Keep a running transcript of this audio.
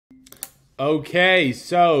Okay,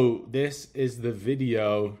 so this is the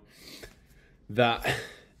video that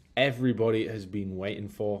everybody has been waiting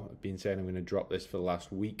for. I've been saying I'm going to drop this for the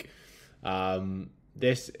last week.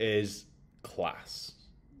 This is class.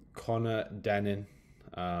 Connor Dennin,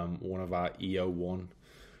 one of our EO1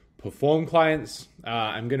 Perform clients.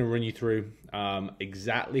 I'm going to run you through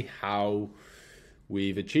exactly how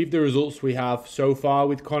we've achieved the results we have so far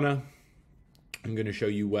with Connor. I'm going to show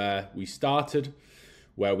you where we started,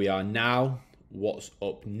 where we are now, what's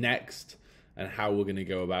up next, and how we're going to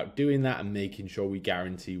go about doing that and making sure we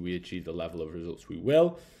guarantee we achieve the level of results we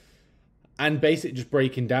will. And basically just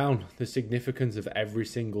breaking down the significance of every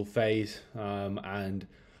single phase. And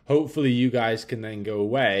hopefully you guys can then go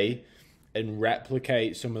away and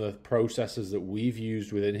replicate some of the processes that we've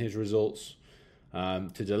used within his results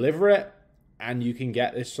to deliver it. And you can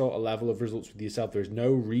get this sort of level of results with yourself. There's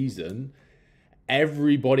no reason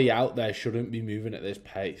everybody out there shouldn't be moving at this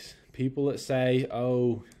pace. People that say,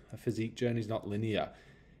 oh, a physique journey is not linear.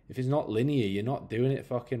 If it's not linear, you're not doing it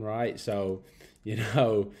fucking right. So,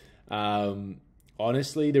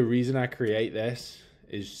 honestly, the reason I create this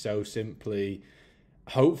is so simply,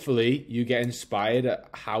 hopefully you get inspired at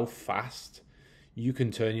how fast you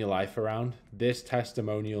can turn your life around. This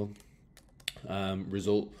testimonial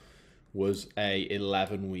result was a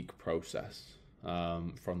 11-week process.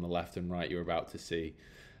 From the left and right you're about to see,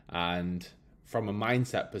 and from a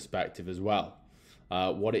mindset perspective as well.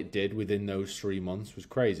 What it did within those 3 months was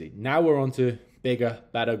crazy. Now we're on to bigger,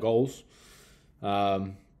 better goals.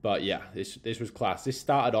 But yeah, this was class. This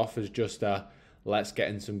started off as just a let's get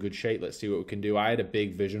in some good shape, let's see what we can do. I had a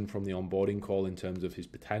big vision from the onboarding call in terms of his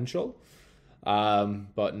potential.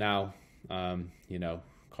 But now, kind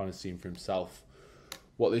of seeing for himself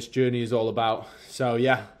what this journey is all about. So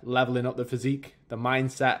yeah, leveling up the physique, the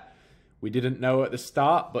mindset we didn't know at the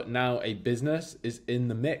start, but now a business is in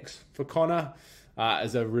the mix for Connor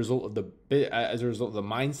as a result of the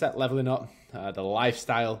mindset leveling up, the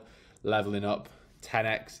lifestyle leveling up,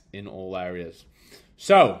 10x in all areas.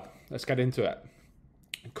 So let's get into it.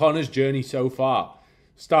 Connor's journey so far,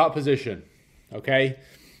 start position. Okay,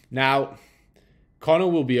 now Connor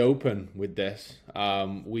will be open with this.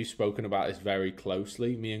 We've spoken about this very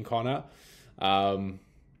closely, me and Connor. At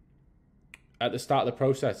the start of the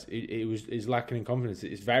process, he's lacking in confidence.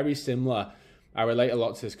 It's very similar. I relate a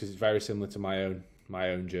lot to this because it's very similar to my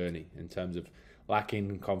own journey in terms of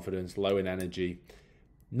lacking confidence, low in energy.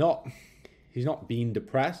 He's not being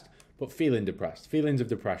depressed, but feeling depressed. Feelings of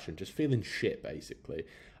depression, just feeling shit, basically.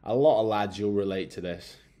 A lot of lads, you'll relate to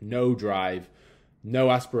this. No drive,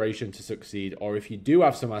 no aspiration to succeed, or if you do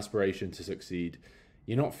have some aspiration to succeed,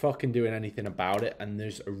 you're not fucking doing anything about it, and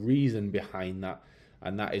there's a reason behind that,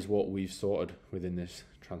 and that is what we've sorted within this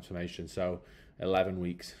transformation. So 11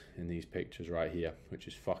 weeks in these pictures right here, which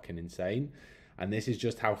is fucking insane, and this is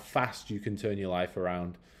just how fast you can turn your life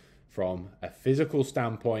around from a physical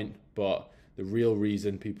standpoint, but the real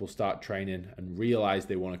reason people start training and realize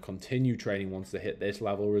they want to continue training once they hit this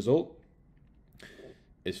level result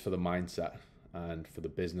is for the mindset, and for the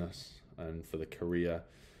business, and for the career,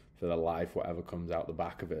 for the life, whatever comes out the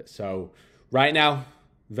back of it. So right now,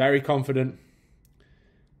 very confident,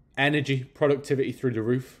 energy, productivity through the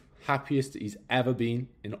roof, happiest he's ever been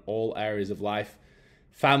in all areas of life,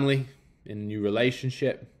 family, in a new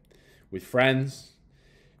relationship, with friends,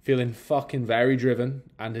 feeling fucking very driven,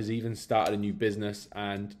 and has even started a new business.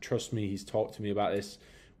 And trust me, he's talked to me about this.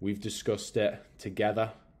 We've discussed it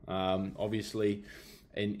together. Obviously,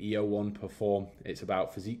 in EO1 Perform, it's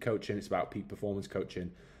about physique coaching, it's about peak performance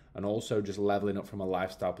coaching, and also just leveling up from a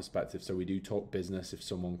lifestyle perspective. So we do talk business if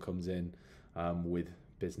someone comes in with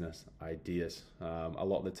business ideas. A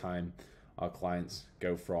lot of the time, our clients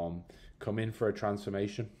come in for a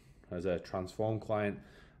transformation as a transform client,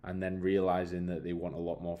 and then realizing that they want a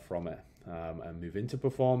lot more from it and move into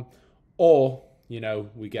Perform. Or,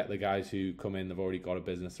 we get the guys who come in, they've already got a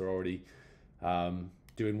business, they're already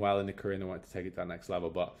doing well in the career and they want to take it to that next level.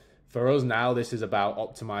 But for us now, this is about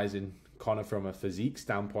optimizing Connor from a physique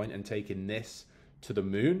standpoint and taking this to the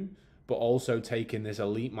moon, but also taking this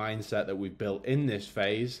elite mindset that we've built in this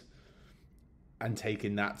phase and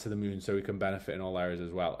taking that to the moon so we can benefit in all areas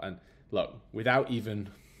as well. And look, without even,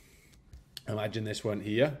 imagine this weren't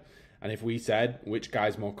here, and if we said, which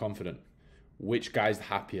guy's more confident? Which guy's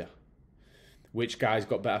happier? Which guy's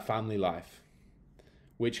got better family life?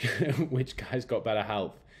 Which guy's got better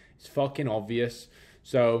health? It's fucking obvious.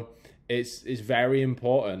 So it's very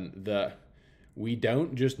important that we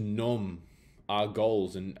don't just numb our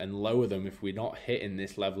goals and lower them if we're not hitting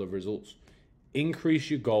this level of results.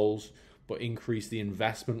 Increase your goals, but increase the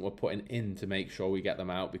investment we're putting in to make sure we get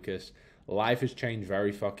them out, because life has changed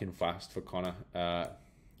very fucking fast for Connor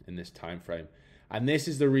in this time frame. And this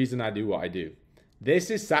is the reason I do what I do. This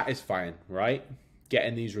is satisfying, right?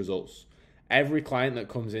 Getting these results. Every client that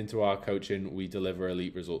comes into our coaching, we deliver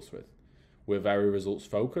elite results with. We're very results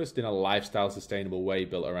focused in a lifestyle sustainable way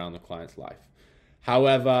built around the client's life.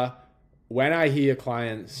 However, when I hear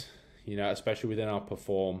clients, you know, especially within our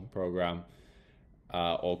Perform program,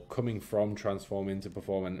 or coming from Transform into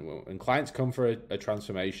Perform, and clients come for a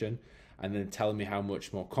transformation and then telling me how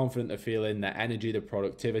much more confident they're feeling, their energy, their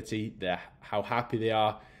productivity, how happy they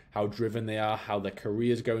are, how driven they are, how their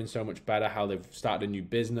career's going so much better, how they've started a new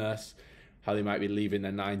business, how they might be leaving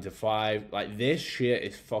their 9 to 5. Like, this shit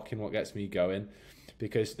is fucking what gets me going,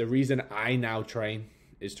 because the reason I now train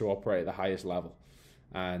is to operate at the highest level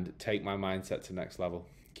and take my mindset to the next level,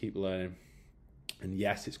 keep learning. And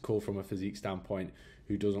yes, it's cool from a physique standpoint.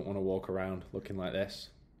 Who doesn't want to walk around looking like this?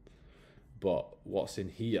 But what's in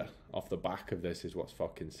here off the back of this is what's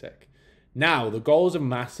fucking sick. Now, the goals are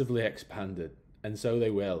massively expanded, and so they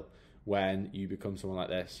will when you become someone like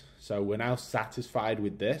this. So we're now satisfied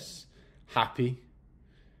with this, happy,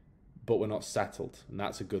 but we're not settled. And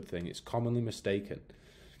that's a good thing. It's commonly mistaken.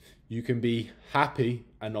 You can be happy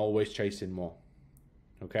and always chasing more.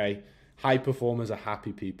 Okay? High performers are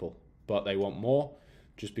happy people, but they want more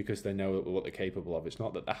just because they know what they're capable of. It's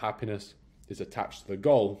not that the happiness is attached to the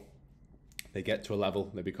goal. They get to a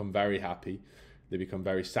level, they become very happy, they become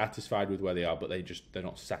very satisfied with where they are, but they're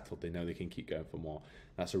not settled. They know they can keep going for more.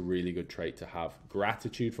 That's a really good trait to have.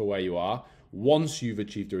 Gratitude for where you are once you've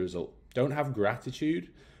achieved a result. Don't have gratitude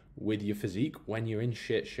with your physique when you're in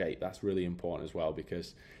shit shape. That's really important as well,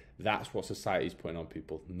 because that's what society's putting on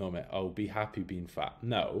people. Numb it. Oh, be happy being fat.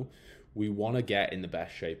 No, we want to get in the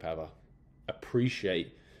best shape ever.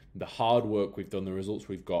 Appreciate the hard work we've done, the results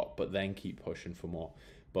we've got, but then keep pushing for more.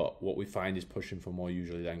 But what we find is pushing for more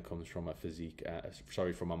usually then comes from a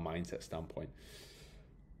from a mindset standpoint.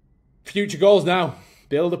 Future goals now.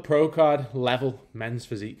 Build a pro card level men's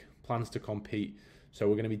physique. Plans to compete. So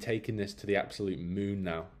we're going to be taking this to the absolute moon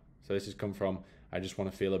now. So this has come from, I just want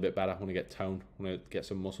to feel a bit better. I want to get toned. I want to get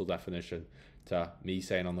some muscle definition, to me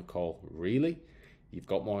saying on the call, really? You've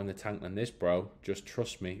got more in the tank than this, bro. Just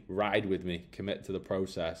trust me. Ride with me. Commit to the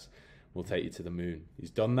process. We'll take you to the moon.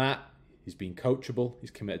 He's done that. He's been coachable.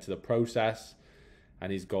 He's committed to the process.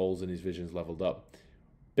 And his goals and his visions leveled up.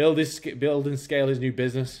 Build and scale his new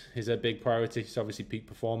business is a big priority. It's obviously peak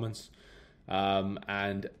performance.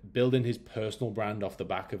 And building his personal brand off the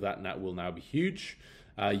back of that will now be huge.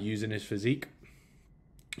 Using his physique,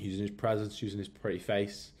 using his presence, using his pretty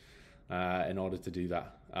face in order to do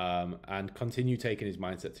that. And continue taking his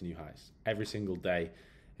mindset to new highs. Every single day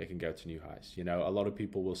it can go to new highs. You know, a lot of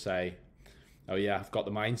people will say, oh yeah, I've got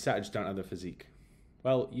the mindset, I just don't have the physique.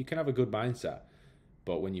 Well, you can have a good mindset,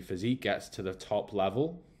 but when your physique gets to the top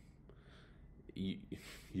level, you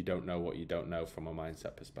don't know what you don't know from a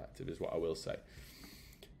mindset perspective, is what I will say.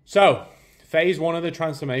 So, phase 1 of the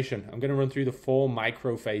transformation. I'm going to run through the 4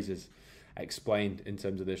 micro phases explained in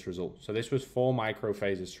terms of this result. So this was 4 micro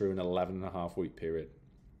phases through an 11.5 week period.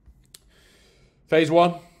 Phase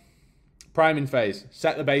 1, priming phase.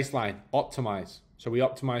 Set the baseline, optimize. So we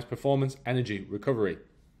optimize performance, energy, recovery.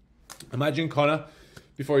 Imagine Connor,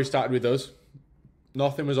 before he started with us,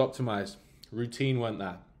 nothing was optimized. Routine weren't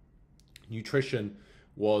there. Nutrition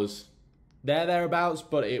was thereabouts,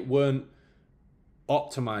 but it weren't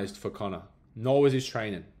optimized for Connor. Nor was his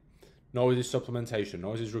training, nor was his supplementation,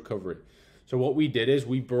 nor was his recovery. So what we did is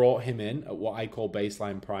we brought him in at what I call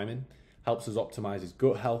baseline priming. Helps us optimize his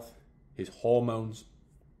gut health, his hormones,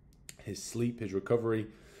 his sleep, his recovery.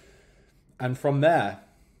 And from there,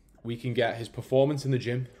 we can get his performance in the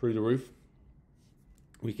gym through the roof.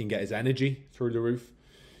 We can get his energy through the roof.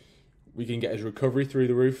 We can get his recovery through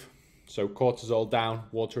the roof. So cortisol down,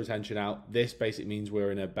 water retention out. This basically means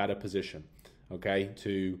we're in a better position, okay,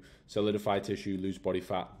 to solidify tissue, lose body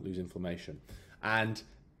fat, lose inflammation. And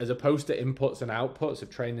as opposed to inputs and outputs of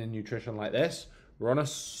training and nutrition like this, we're on a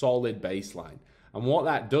solid baseline. And what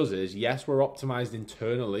that does is, yes, we're optimized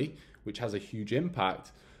internally, which has a huge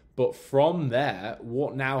impact. But from there,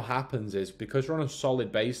 what now happens is, because we're on a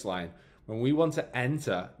solid baseline, when we want to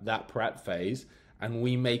enter that prep phase and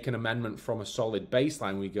we make an amendment from a solid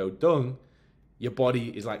baseline, we go, dung, your body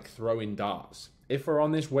is like throwing darts. If we're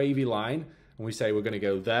on this wavy line and we say we're going to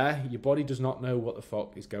go there, your body does not know what the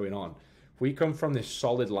fuck is going on. If we come from this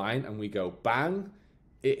solid line and we go bang,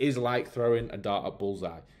 it is like throwing a dart at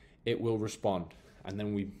bullseye. It will respond. And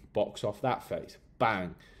then we box off that phase,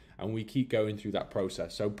 bang. And we keep going through that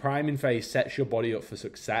process. So priming phase sets your body up for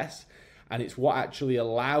success. And it's what actually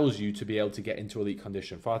allows you to be able to get into elite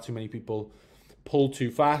condition. Far too many people pull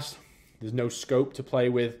too fast, There's no scope to play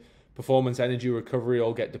with. Performance, energy, recovery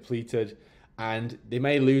all get depleted. And they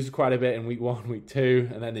may lose quite a bit in week 1, week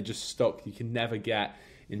 2, and then they're just stuck. You can never get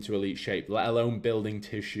into elite shape, let alone building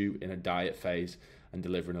tissue in a diet phase and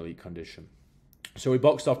delivering elite condition. So we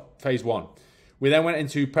boxed off phase 1. We then went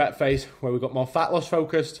into prep phase where we got more fat loss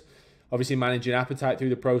focused, obviously managing appetite through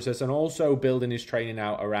the process, and also building his training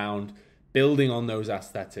out around building on those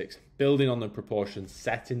aesthetics, building on the proportions,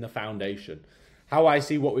 setting the foundation. How I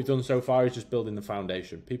see what we've done so far is just building the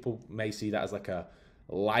foundation. People may see that as like a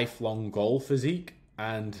lifelong goal physique,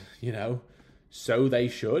 and so they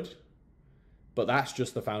should, but that's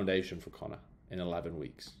just the foundation for Connor in 11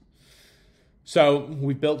 weeks. So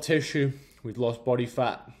we've built tissue, we've lost body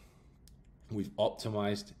fat, we've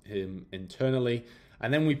optimized him internally,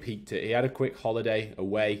 and then we peaked it. He had a quick holiday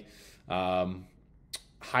away,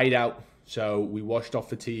 hideout, so we washed off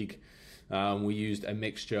fatigue. We used a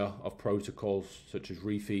mixture of protocols such as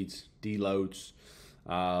refeeds, deloads,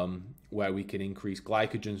 where we can increase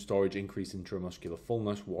glycogen storage, increase intramuscular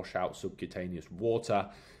fullness, wash out subcutaneous water,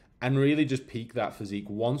 and really just peak that physique.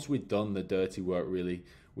 Once we'd done the dirty work, really,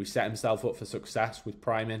 we set himself up for success with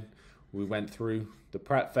priming. We went through the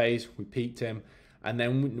prep phase, we peaked him, and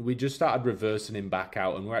then we just started reversing him back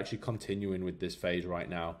out, and we're actually continuing with this phase right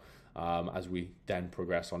now. As we then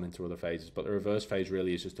progress on into other phases. But the reverse phase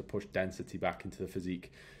really is just to push density back into the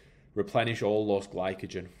physique, replenish all lost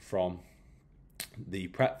glycogen from the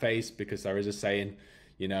prep phase, because there is a saying,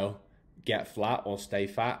 get flat or stay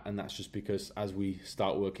fat, and that's just because as we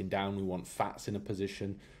start working down, we want fats in a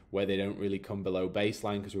position where they don't really come below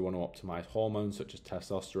baseline, because we want to optimize hormones such as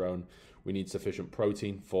testosterone. We need sufficient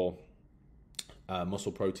protein for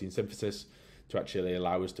muscle protein synthesis to actually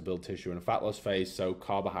allow us to build tissue in a fat loss phase. So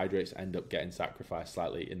carbohydrates end up getting sacrificed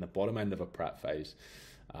slightly in the bottom end of a prep phase,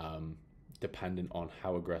 depending on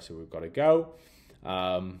how aggressive we've got to go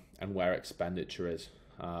and where expenditure is.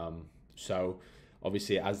 So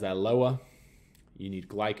obviously as they're lower, you need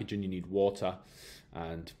glycogen, you need water,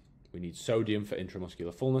 and we need sodium for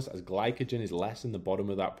intramuscular fullness. As glycogen is less in the bottom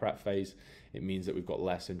of that prep phase, it means that we've got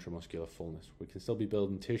less intramuscular fullness. We can still be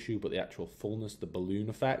building tissue, but the actual fullness, the balloon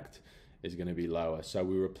effect, is going to be lower. So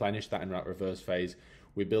we replenish that in that reverse phase.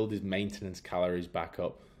 We build his maintenance calories back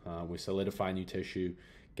up. We solidify new tissue,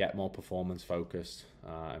 get more performance focused,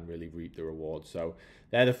 and really reap the rewards. So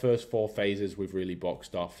they're the first 4 phases we've really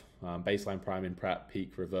boxed off. Baseline, priming, prep,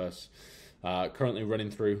 peak, reverse. Currently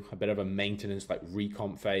running through a bit of a maintenance, like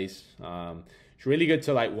recomp phase. It's really good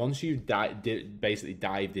to, once you've basically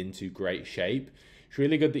dived into great shape, it's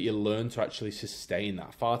really good that you learn to actually sustain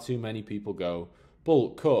that. Far too many people go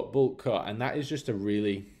bulk cut, and that is just a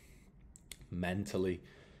really mentally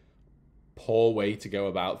poor way to go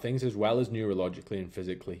about things, as well as neurologically and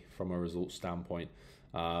physically from a results standpoint.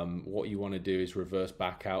 What you want to do is reverse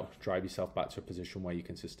back out, drive yourself back to a position where you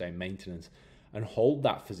can sustain maintenance and hold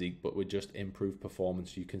that physique, but with just improved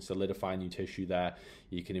performance. You can solidify new tissue there,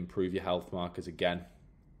 you can improve your health markers again.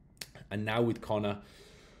 And now with Connor,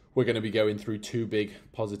 we're going to be going through 2 big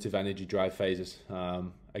positive energy drive phases.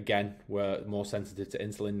 Again, we're more sensitive to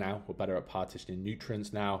insulin now. We're better at partitioning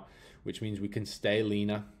nutrients now, which means we can stay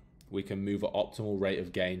leaner. We can move at optimal rate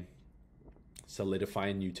of gain,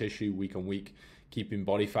 solidifying new tissue week on week, keeping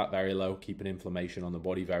body fat very low, keeping inflammation on the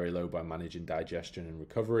body very low by managing digestion and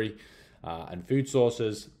recovery and food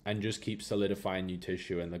sources, and just keep solidifying new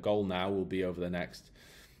tissue. And the goal now will be over the next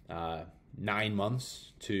 9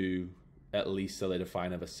 months to at least solidify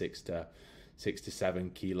another 6 to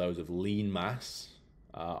 7 kilos of lean mass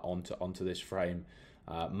onto this frame,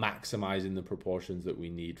 maximizing the proportions that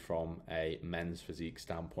we need from a men's physique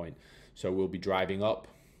standpoint. So we'll be driving up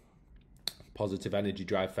positive energy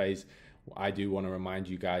drive phase. I do want to remind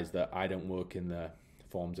you guys that I don't work in the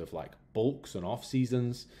forms of bulks and off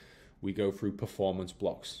seasons. We go through performance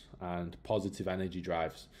blocks and positive energy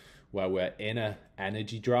drives, where we're in a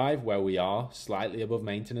energy drive where we are slightly above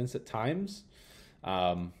maintenance at times,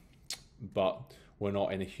 but we're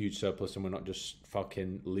not in a huge surplus, and we're not just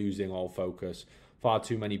fucking losing all focus. Far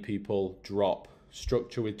too many people drop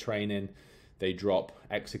structure with training, they drop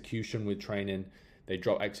execution with training, they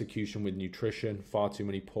drop execution with nutrition, far too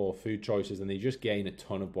many poor food choices, and they just gain a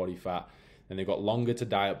ton of body fat. And they've got longer to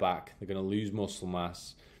diet back, they're going to lose muscle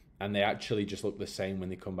mass, and they actually just look the same when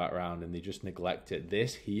they come back around, and they just neglect it.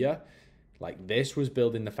 This here, this was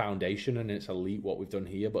building the foundation, and it's elite what we've done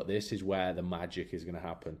here, but this is where the magic is going to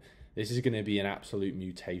happen. This is going to be an absolute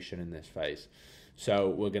mutation in this phase. So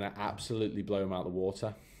we're going to absolutely blow him out of the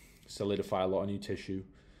water, solidify a lot of new tissue.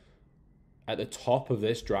 At the top of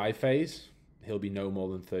this drive phase, he'll be no more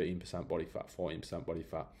than 13% body fat, 14% body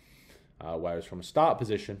fat. Whereas from a start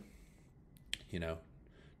position,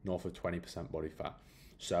 north of 20% body fat.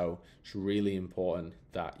 So it's really important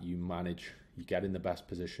that you get in the best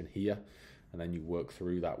position here, and then you work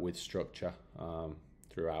through that with structure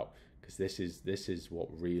throughout, because this is what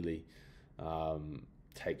really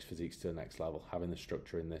takes physiques to the next level, having the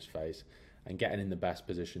structure in this phase and getting in the best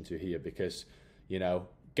position to here. Because, you know,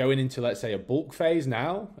 going into, let's say, a bulk phase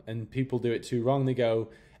now, and people do it too wrong. They go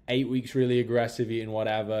 8 weeks really aggressive, eating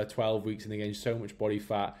whatever, 12 weeks, and they gain so much body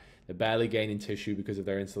fat. They're barely gaining tissue because of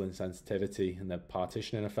their insulin sensitivity and their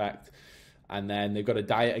partitioning effect. And then they've got to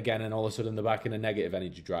diet again, and all of a sudden they're back in a negative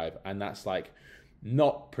energy drive. And that's like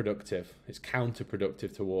not productive. It's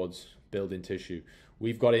counterproductive towards building tissue.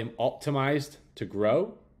 We've got him optimized to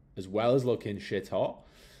grow as well as looking shit hot.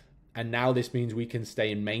 And now this means we can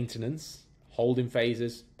stay in maintenance, holding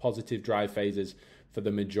phases, positive drive phases for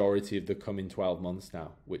the majority of the coming 12 months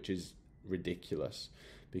now, which is ridiculous,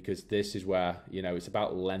 because this is where, you know, it's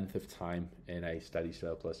about length of time in a steady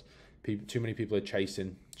surplus. Too many people are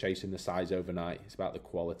chasing the size overnight. It's about the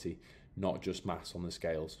quality, not just mass on the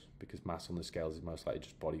scales, because mass on the scales is most likely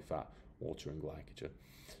just body fat, water and glycogen.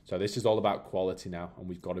 So this is all about quality now, and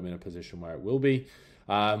we've got him in a position where it will be.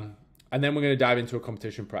 And then we're going to dive into a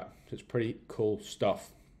competition prep. So it's pretty cool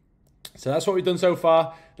stuff. So that's what we've done so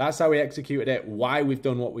far. That's how we executed it, why we've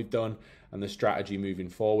done what we've done, and the strategy moving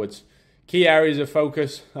forwards. Key areas of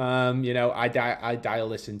focus, you know, I dial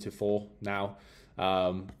this into 4 now.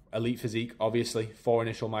 Elite physique, obviously, 4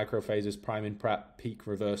 initial micro phases, priming, prep, peak,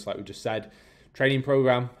 reverse, like we just said. Training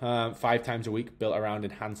program, 5 times a week, built around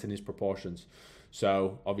enhancing his proportions.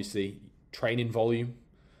 So obviously, training volume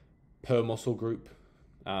per muscle group,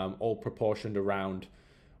 all proportioned around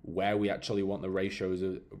where we actually want the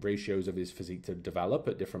ratios of his physique to develop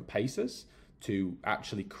at different paces to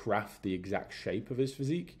actually craft the exact shape of his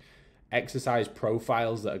physique. Exercise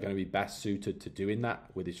profiles that are going to be best suited to doing that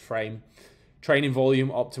with his frame. Training volume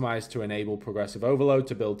optimized to enable progressive overload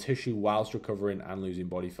to build tissue whilst recovering and losing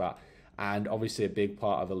body fat. And obviously a big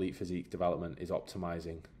part of elite physique development is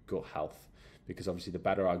optimizing gut health, because obviously the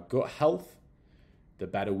better our gut health, the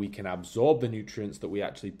better we can absorb the nutrients that we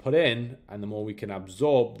actually put in, and the more we can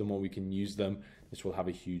absorb, the more we can use them. This will have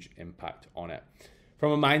a huge impact on it.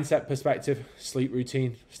 From a mindset perspective, sleep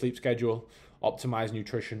routine, sleep schedule, optimize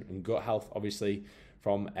nutrition and gut health. Obviously,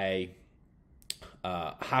 from a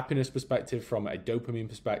happiness perspective, from a dopamine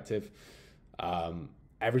perspective,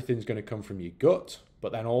 everything's going to come from your gut,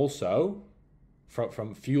 but then also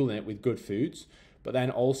from fueling it with good foods. But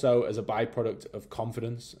then also as a byproduct of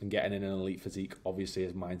confidence and getting in an elite physique, obviously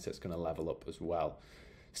his mindset's going to level up as well.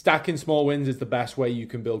 Stacking small wins is the best way you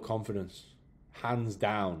can build confidence, hands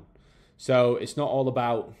down. So it's not all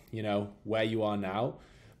about, you know, where you are now,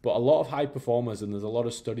 but a lot of high performers, and there's a lot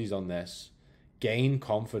of studies on this, gain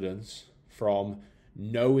confidence from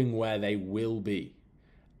knowing where they will be.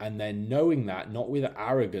 And then knowing that, not with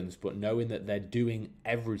arrogance, but knowing that they're doing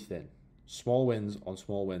everything. Small wins on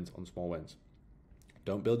small wins on small wins.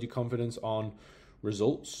 Don't build your confidence on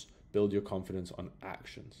results, build your confidence on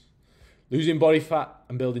actions. Losing body fat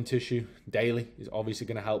and building tissue daily is obviously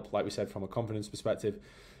going to help, like we said, from a confidence perspective.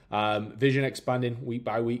 Vision expanding week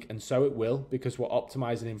by week, and so it will, because we're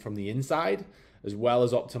optimizing him from the inside as well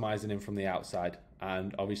as optimizing him from the outside.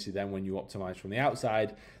 And obviously then when you optimize from the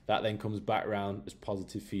outside, that then comes back around as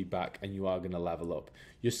positive feedback, and you are going to level up.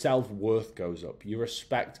 Your self-worth goes up, your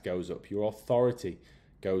respect goes up, your authority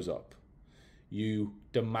goes up. You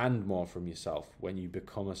demand more from yourself when you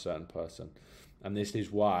become a certain person. And this is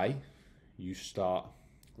why you start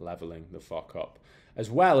leveling the fuck up, as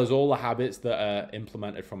well as all the habits that are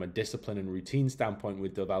implemented from a discipline and routine standpoint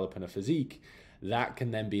with developing a physique. That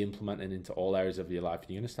can then be implemented into all areas of your life.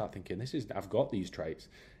 And you're going to start thinking, I've got these traits,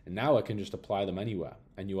 and now I can just apply them anywhere.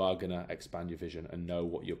 And you are going to expand your vision and know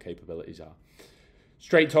what your capabilities are.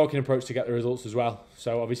 Straight talking approach to get the results as well.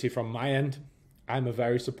 So obviously from my end, I'm a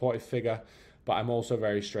very supportive figure, but I'm also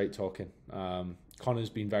very straight talking. Connor's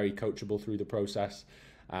been very coachable through the process,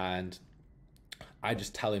 and I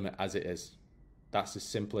just tell him it as it is. That's as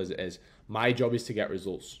simple as it is. My job is to get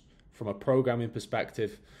results. From a programming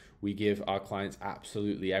perspective, we give our clients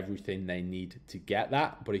absolutely everything they need to get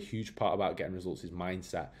that, but a huge part about getting results is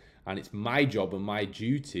mindset. And it's my job and my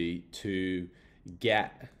duty to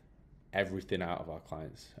get everything out of our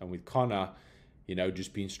clients. And with Connor, you know,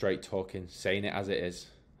 just being straight talking, saying it as it is,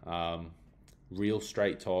 real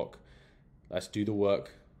straight talk. Let's do the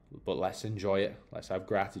work, but let's enjoy it. Let's have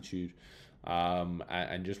gratitude,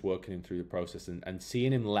 and just working him through the process, and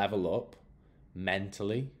seeing him level up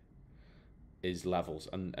mentally is levels.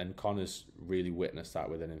 And Connor's really witnessed that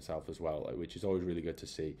within himself as well, which is always really good to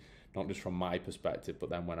see, not just from my perspective, but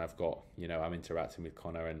then when I've got, you know, I'm interacting with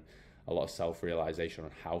Connor, and a lot of self-realization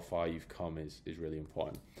on how far you've come is really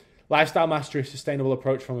important. Lifestyle mastery, sustainable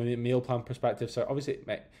approach from a meal plan perspective. So obviously,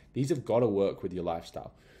 mate, these have got to work with your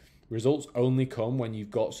lifestyle. Results only come when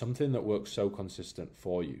you've got something that works so consistent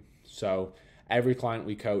for you. So every client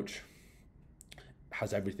we coach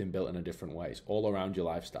has everything built in a different way. It's all around your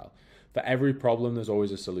lifestyle. For every problem, there's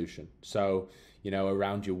always a solution. So,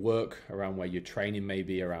 around your work, around where your training may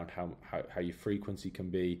be, around how your frequency can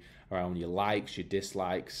be, around your likes, your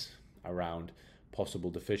dislikes, around possible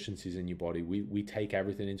deficiencies in your body. We take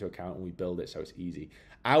everything into account and we build it so it's easy.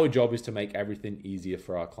 Our job is to make everything easier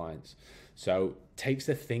for our clients. So takes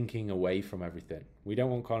the thinking away from everything. We don't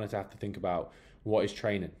want Connor to have to think about what is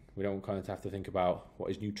training. We don't want Connor to have to think about what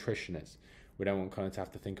his nutrition is. We don't want Connor to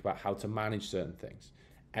have to think about how to manage certain things.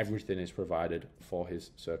 Everything is provided for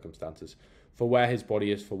his circumstances, for where his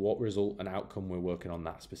body is, for what result and outcome we're working on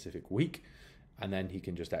that specific week. And then he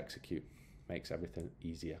can just execute. Makes everything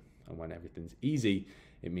easier. And when everything's easy,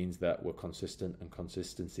 it means that we're consistent, and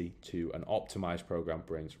consistency to an optimized program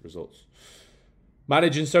brings results.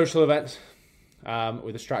 Managing social events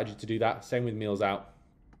with a strategy to do that. Same with meals out.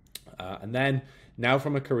 And then now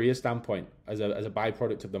from a career standpoint, as a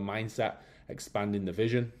byproduct of the mindset, expanding the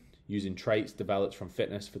vision, using traits developed from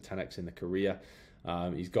fitness for 10x in the career.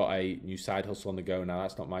 He's got a new side hustle on the go. Now,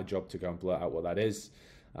 that's not my job to go and blurt out what that is.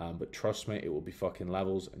 But trust me, it will be fucking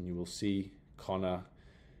levels, and you will see Connor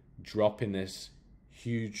dropping this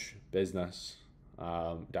huge business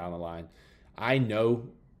down the line. I know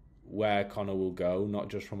where Connor will go, not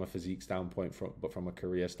just from a physique standpoint, but from a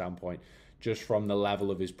career standpoint, just from the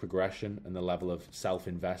level of his progression and the level of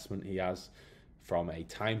self-investment he has, from a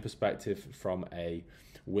time perspective, from a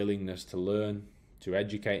willingness to learn, to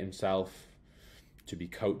educate himself, to be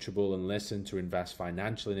coachable and listen, to invest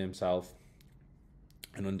financially in himself,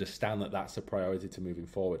 and understand that that's a priority to moving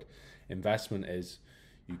forward. Investment is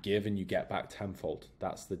you give and you get back tenfold.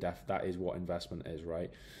 That is what investment is,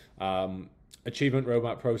 right? Achievement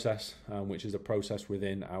roadmap process, which is a process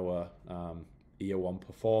within our EO1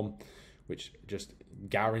 Perform, which just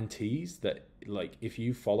guarantees that, like, if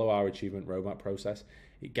you follow our achievement roadmap process,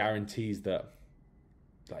 it guarantees that,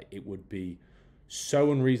 like, it would be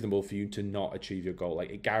so unreasonable for you to not achieve your goal.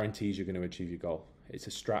 Like, it guarantees you're going to achieve your goal. It's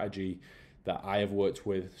a strategy that I have worked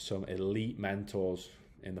with some elite mentors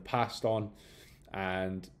in the past on,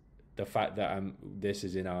 and the fact that this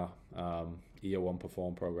is in our EO1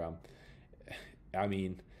 Perform program, I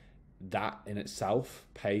mean, that in itself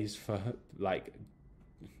pays for, like,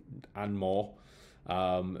 and more.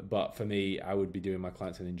 But for me, I would be doing my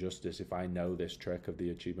clients an injustice if I know this trick of the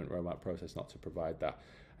achievement roadmap process not to provide that.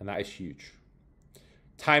 And that is huge.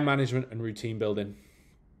 Time management and routine building,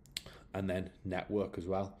 and then network as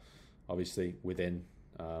well, obviously within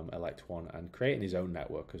Elect One, and creating his own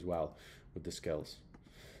network as well with the skills.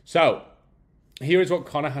 So here is what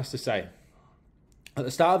Connor has to say. At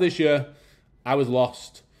the start of this year, I was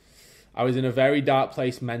lost. I was in a very dark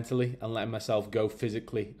place mentally and letting myself go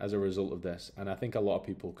physically as a result of this. And I think a lot of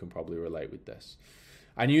people can probably relate with this.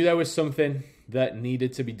 I knew there was something that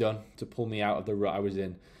needed to be done to pull me out of the rut I was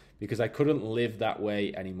in, because I couldn't live that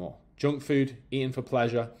way anymore. Junk food, eating for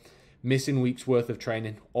pleasure, missing weeks worth of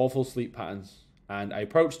training, awful sleep patterns. And I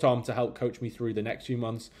approached Tom to help coach me through the next few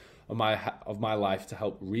months of my life to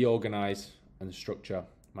help reorganize and structure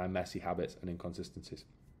my messy habits and inconsistencies.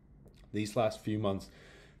 These last few months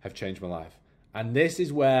have changed my life. And this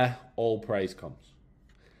is where all praise comes.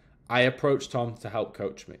 I approached Tom to help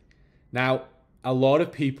coach me. Now, a lot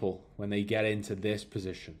of people, when they get into this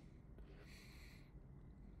position,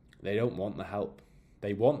 they don't want the help.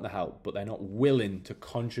 They want the help, but they're not willing to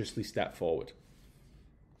consciously step forward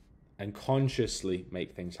and consciously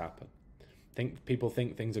make things happen. People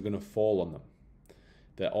think things are going to fall on them,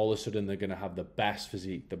 that all of a sudden they're going to have the best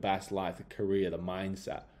physique, the best life, the career, the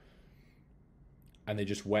mindset. And they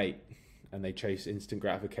just wait and they chase instant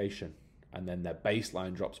gratification, and then their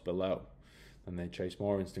baseline drops below. And they chase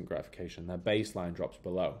more instant gratification, their baseline drops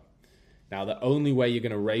below. Now, the only way you're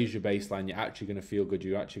going to raise your baseline, you're actually going to feel good,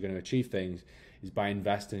 you're actually going to achieve things, is by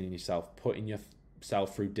investing in yourself, putting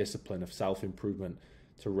yourself through discipline of self-improvement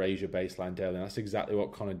to raise your baseline daily. And that's exactly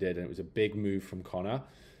what Connor did. And it was a big move from Connor.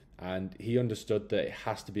 And he understood that it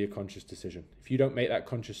has to be a conscious decision. If you don't make that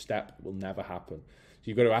conscious step, it will never happen. So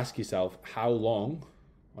you've got to ask yourself, how long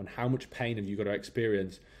and how much pain have you got to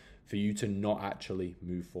experience for you to not actually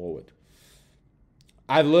move forward?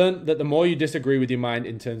 I've learned that the more you disagree with your mind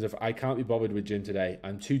in terms of, I can't be bothered with gym today,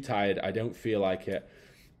 I'm too tired, I don't feel like it,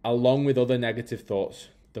 along with other negative thoughts,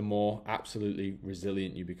 the more absolutely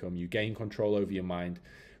resilient you become. You gain control over your mind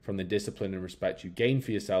from the discipline and respect you gain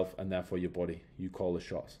for yourself, and therefore your body. You call the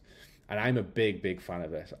shots. And I'm a big fan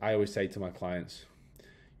of this. I always say to my clients,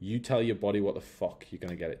 you tell your body what the fuck you're going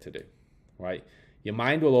to get it to do, right? Your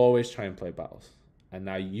mind will always try and play battles. And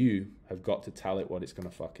now you have got to tell it what it's going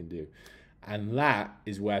to fucking do. And that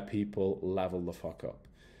is where people level the fuck up.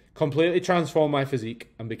 Completely transformed my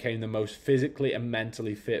physique and became the most physically and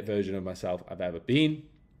mentally fit version of myself I've ever been.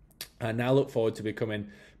 And now look forward to becoming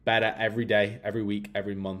better every day, every week,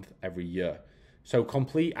 every month, every year. So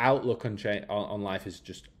complete outlook on life is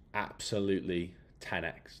just absolutely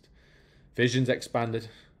 10x'd. Vision's expanded,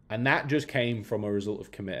 and that just came from a result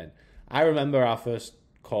of committing. I remember our first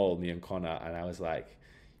call, me and Connor, and I was like,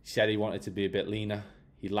 he said he wanted to be a bit leaner.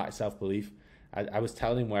 He lacked self-belief. I was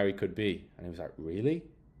telling him where he could be, and he was like, really?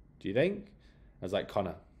 Do you think? I was like,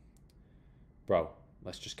 Connor, bro,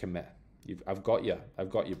 let's just commit. I've got you,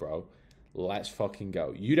 bro. Let's fucking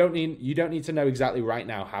go. You don't need to know exactly right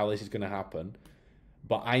now how this is going to happen,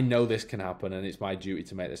 but I know this can happen, and it's my duty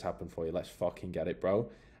to make this happen for you. Let's fucking get it, bro.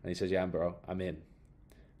 And he says, yeah, bro, I'm in.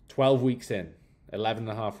 12 weeks in, 11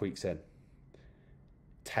 and a half weeks in,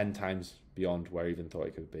 10 times beyond where I even thought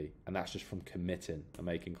it could be. And that's just from committing and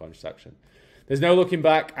making conscious action. There's no looking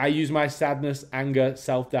back. I use my sadness, anger,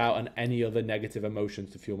 self-doubt, and any other negative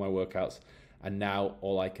emotions to fuel my workouts. And now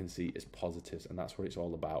all I can see is positives, and that's what it's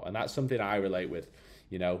all about. And that's something I relate with.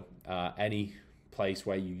 You know, any place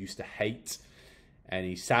where you used to hate,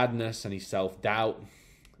 any sadness, any self-doubt,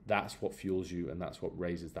 that's what fuels you, and that's what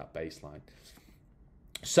raises that baseline.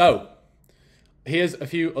 So here's a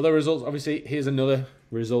few other results. Obviously, here's another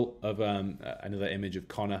result of another image of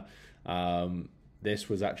Connor. This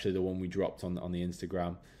was actually the one we dropped on the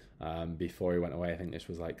Instagram before he went away. I think this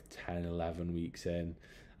was like 10, 11 weeks in.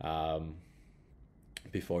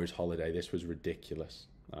 Before his holiday. This was ridiculous.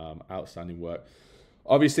 Outstanding work.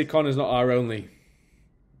 Obviously, Connor's not our only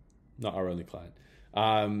client.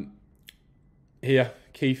 Here,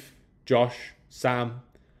 Keith, Josh, Sam,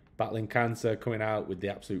 battling cancer, coming out with the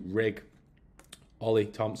absolute rig. Ollie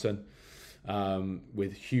Thompson,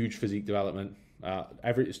 with huge physique development.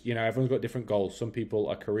 Everyone's got different goals. Some people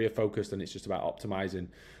are career focused, and it's just about optimizing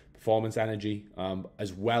performance, energy,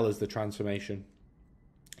 as well as the transformation.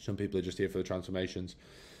 Some people are just here for the transformations,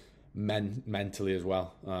 mentally as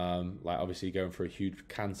well. Like obviously going for a huge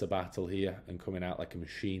cancer battle here and coming out like a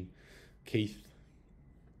machine. Keith,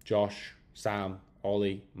 Josh, Sam,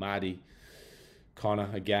 Ollie, Maddie, Connor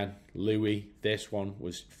again, Louis. This one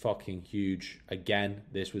was fucking huge. Again,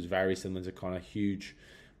 this was very similar to Connor. Huge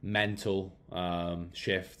mental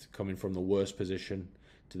shift coming from the worst position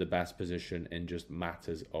to the best position in just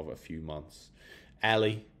matters of a few months.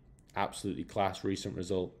 Ellie, absolutely class, recent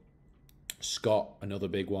result. Scott, another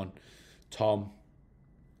big one. Tom,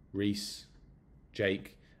 Reese,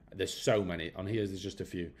 Jake. There's so many. On here, there's just a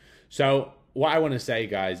few. So what I want to say,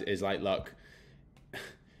 guys, is like, look,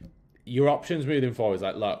 your options moving forward is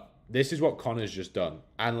like, look, this is what Connor's just done.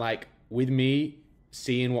 And like with me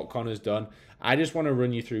seeing what Connor's done, I just want to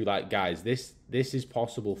run you through like, guys, this is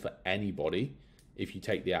possible for anybody if you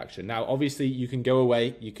take the action. Now, obviously, you can go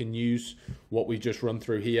away. You can use what we've just run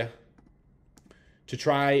through here to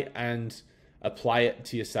try and apply it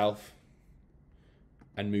to yourself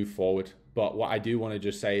and move forward. But what I do want to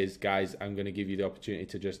just say is, guys, I'm going to give you the opportunity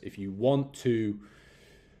to just, if you want to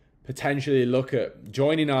potentially look at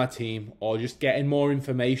joining our team or just getting more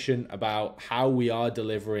information about how we are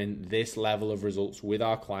delivering this level of results with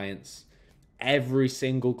our clients, every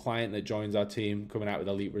single client that joins our team coming out with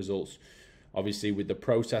elite results, obviously with the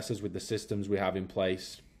processes, with the systems we have in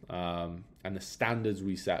place, and the standards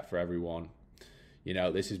we set for everyone. You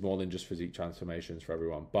know, this is more than just physique transformations for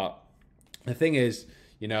everyone. But the thing is,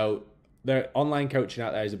 you know, the online coaching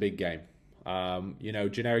out there is a big game. You know,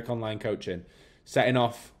 generic online coaching, setting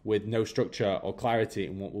off with no structure or clarity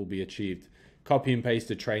in what will be achieved. Copy and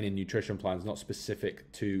pasted training, nutrition plans, not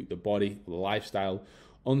specific to the body, the lifestyle,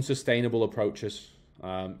 unsustainable approaches.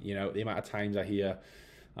 You know, the amount of times I hear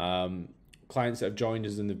clients that have joined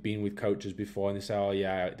us and they've been with coaches before and they say, oh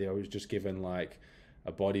yeah, they was just given like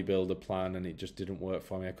a bodybuilder plan and it just didn't work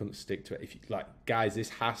for me. I couldn't stick to it. If you, like, guys, this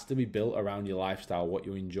has to be built around your lifestyle, what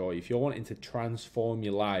you enjoy. If you're wanting to transform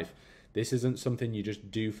your life, this isn't something you just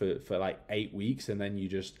do for like 8 weeks and then you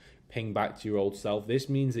just ping back to your old self. This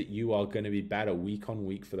means that you are going to be better week on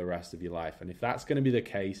week for the rest of your life. And if that's going to be the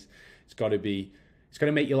case, it's going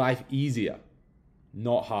to make your life easier,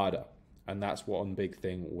 not harder. And that's one big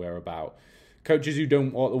thing we're about. Coaches who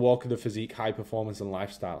don't walk the walk of the physique, high performance and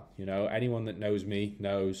lifestyle. You know, anyone that knows me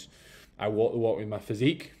knows I walk the walk with my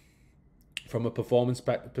physique from a performance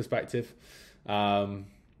perspective. And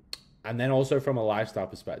then also from a lifestyle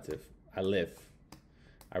perspective. I live.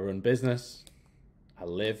 I run business. I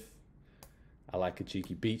live. I like a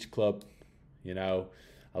cheeky beach club, you know,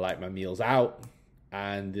 I like my meals out.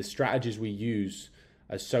 And the strategies we use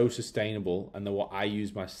are so sustainable, and they're what I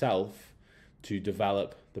use myself to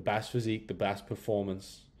develop the best physique, the best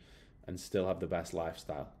performance, and still have the best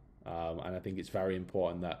lifestyle. And I think it's very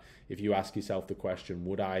important that if you ask yourself the question,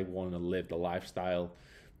 would I want to live the lifestyle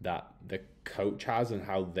that the coach has and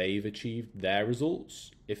how they've achieved their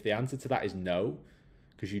results? If the answer to that is no,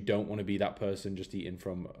 because you don't want to be that person just eating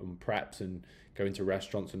from preps and going to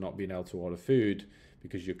restaurants and not being able to order food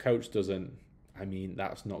because your coach doesn't, I mean,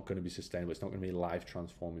 that's not going to be sustainable. It's not going to be life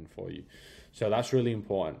transforming for you. So that's really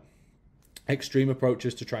important. Extreme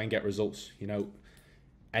approaches to try and get results. You know,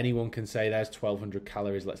 anyone can say there's 1,200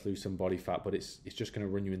 calories, let's lose some body fat, but it's just going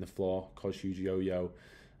to run you in the floor, cause huge yo-yo,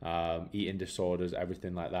 eating disorders,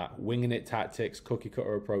 everything like that. Winging it tactics, cookie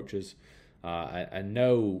cutter approaches, and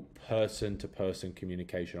no person-to-person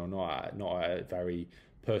communication, or not at a very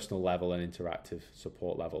personal level and interactive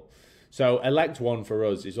support level. So Elect One for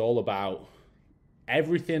us is all about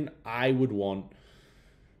everything I would want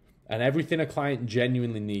and everything a client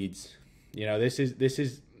genuinely needs. You know, this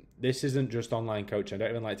isn't just online coaching. I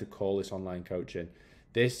don't even like to call this online coaching.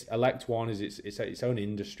 This Elect One is its own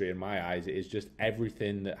industry in my eyes. It is just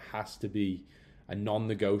everything that has to be a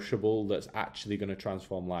non-negotiable that's actually going to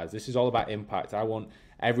transform lives. This is all about impact. I want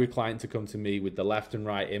every client to come to me with the left and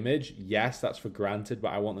right image. Yes, that's for granted, but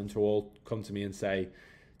I want them to all come to me and say,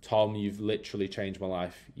 Tom, you've literally changed my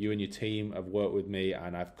life. You and your team have worked with me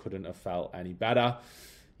and I couldn't have felt any better.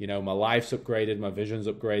 You know, my life's upgraded, my vision's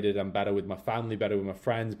upgraded. I'm better with my family, better with my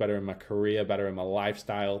friends, better in my career, better in my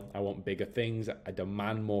lifestyle. I want bigger things. I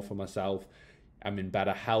demand more for myself. I'm in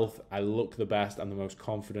better health. I look the best. I'm the most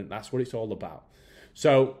confident. That's what it's all about.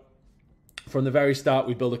 So from the very start,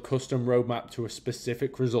 we build a custom roadmap to a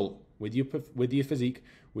specific result with your physique,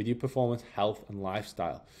 with your performance, health, and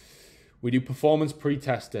lifestyle. We do performance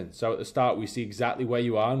pre-testing. So at the start, we see exactly where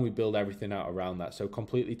you are and we build everything out around that. So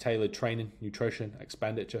completely tailored training, nutrition,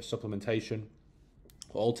 expenditure, supplementation,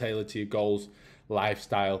 all tailored to your goals,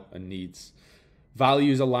 lifestyle, and needs.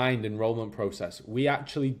 Values aligned enrollment process. We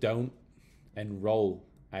actually don't enroll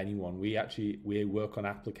anyone. We work on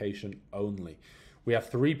application only. We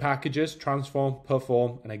have 3 packages: transform,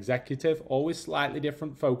 perform, and executive, always slightly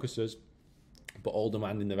different focuses, but all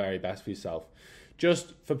demanding the very best for yourself.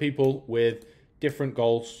 Just for people with different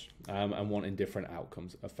goals and wanting different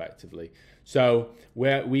outcomes effectively. So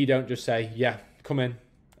we don't just say, yeah, come in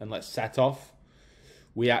and let's set off.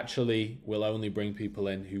 We actually will only bring people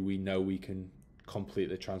in who we know we can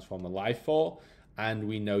completely transform the life for, and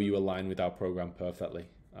we know you align with our program perfectly.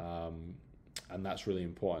 And that's really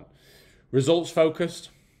important. Results focused,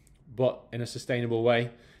 but in a sustainable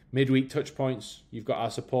way. Midweek touch points. You've got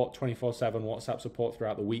our support, 24/7 WhatsApp support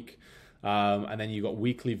throughout the week. And then you've got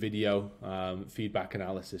weekly video feedback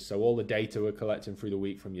analysis. So all the data we're collecting through the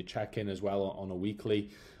week from your check-in as well on a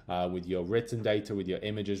weekly with your written data, with your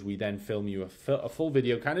images. We then film you a full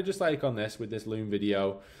video, kind of just like on this with this Loom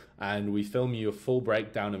video. And we film you a full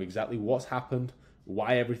breakdown of exactly what's happened,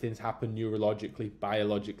 why everything's happened neurologically,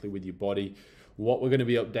 biologically with your body, what we're going to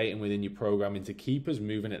be updating within your programming to keep us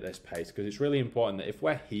moving at this pace. Because it's really important that if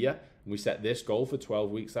we're here and we set this goal for 12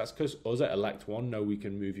 weeks, that's because us at Elect One know we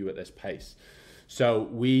can move you at this pace. So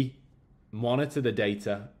we monitor the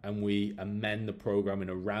data and we amend the programming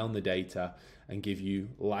around the data and give you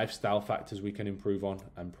lifestyle factors we can improve on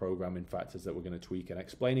and programming factors that we're going to tweak, and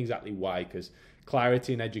explain exactly why, because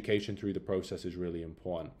clarity and education through the process is really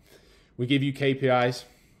important. We give you KPIs,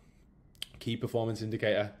 key performance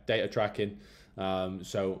indicator, data tracking.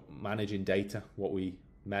 So managing data, what we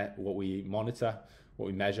monitor, what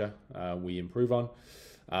we measure, we improve on.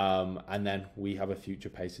 And then we have a future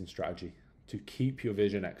pacing strategy to keep your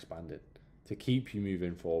vision expanded, to keep you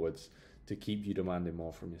moving forwards, to keep you demanding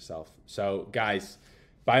more from yourself. So guys,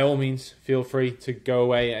 by all means, feel free to go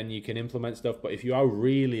away and you can implement stuff. But if you are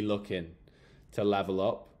really looking to level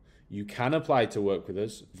up, you can apply to work with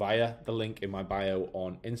us via the link in my bio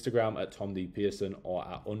on Instagram at Tom D. Pearson or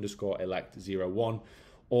at _elect01,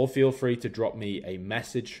 or feel free to drop me a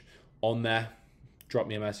message on there. Drop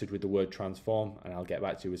me a message with the word transform and I'll get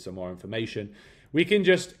back to you with some more information. We can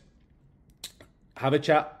just have a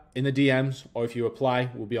chat in the DMs, or if you apply,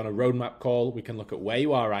 we'll be on a roadmap call. We can look at where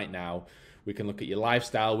you are right now. We can look at your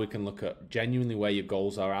lifestyle. We can look at genuinely where your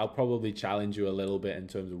goals are. I'll probably challenge you a little bit in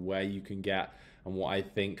terms of where you can get and what I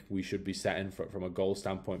think we should be setting from a goal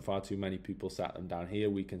standpoint. Far too many people set them down here.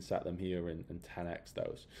 We can set them here and 10x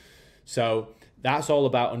those. So that's all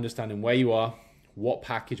about understanding where you are, what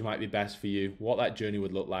package might be best for you, what that journey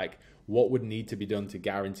would look like, what would need to be done to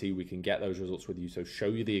guarantee we can get those results with you. So show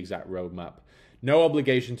you the exact roadmap. No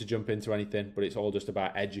obligation to jump into anything, but it's all just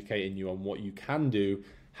about educating you on what you can do,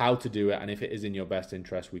 how to do it, and if it is in your best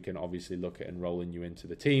interest, we can obviously look at enrolling you into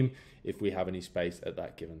the team if we have any space at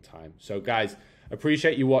that given time. So guys,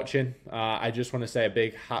 appreciate you watching. I just want to say a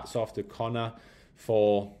big hats off to Connor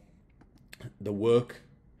for the work,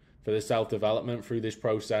 for the self-development through this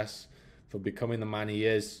process, for becoming the man he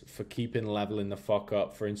is, for keeping leveling the fuck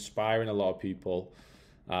up, for inspiring a lot of people,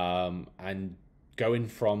 and going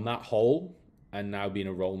from that hole and now being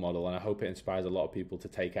a role model. And I hope it inspires a lot of people to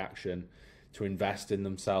take action, to invest in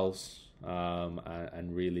themselves,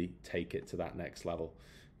 and really take it to that next level,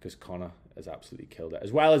 because Connor has absolutely killed it,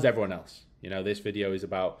 as well as everyone else. You know, this video is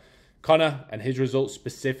about Connor and his results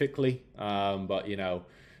specifically, but you know,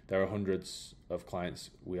 there are hundreds of clients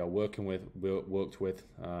we are working with, worked with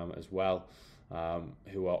as well,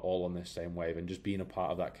 who are all on this same wave, and just being a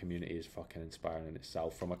part of that community is fucking inspiring in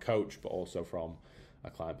itself, from a coach, but also from a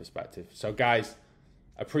client perspective. So guys,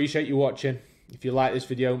 appreciate you watching. If you like this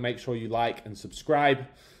video, make sure you like and subscribe,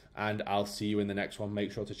 and I'll see you in the next one.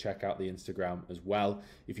 Make sure to check out the Instagram as well.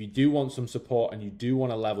 If you do want some support and you do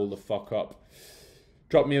want to level the fuck up,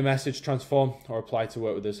 drop me a message, Transform, or apply to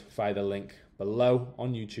work with us via the link below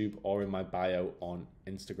on YouTube or in my bio on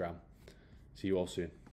Instagram. See you all soon.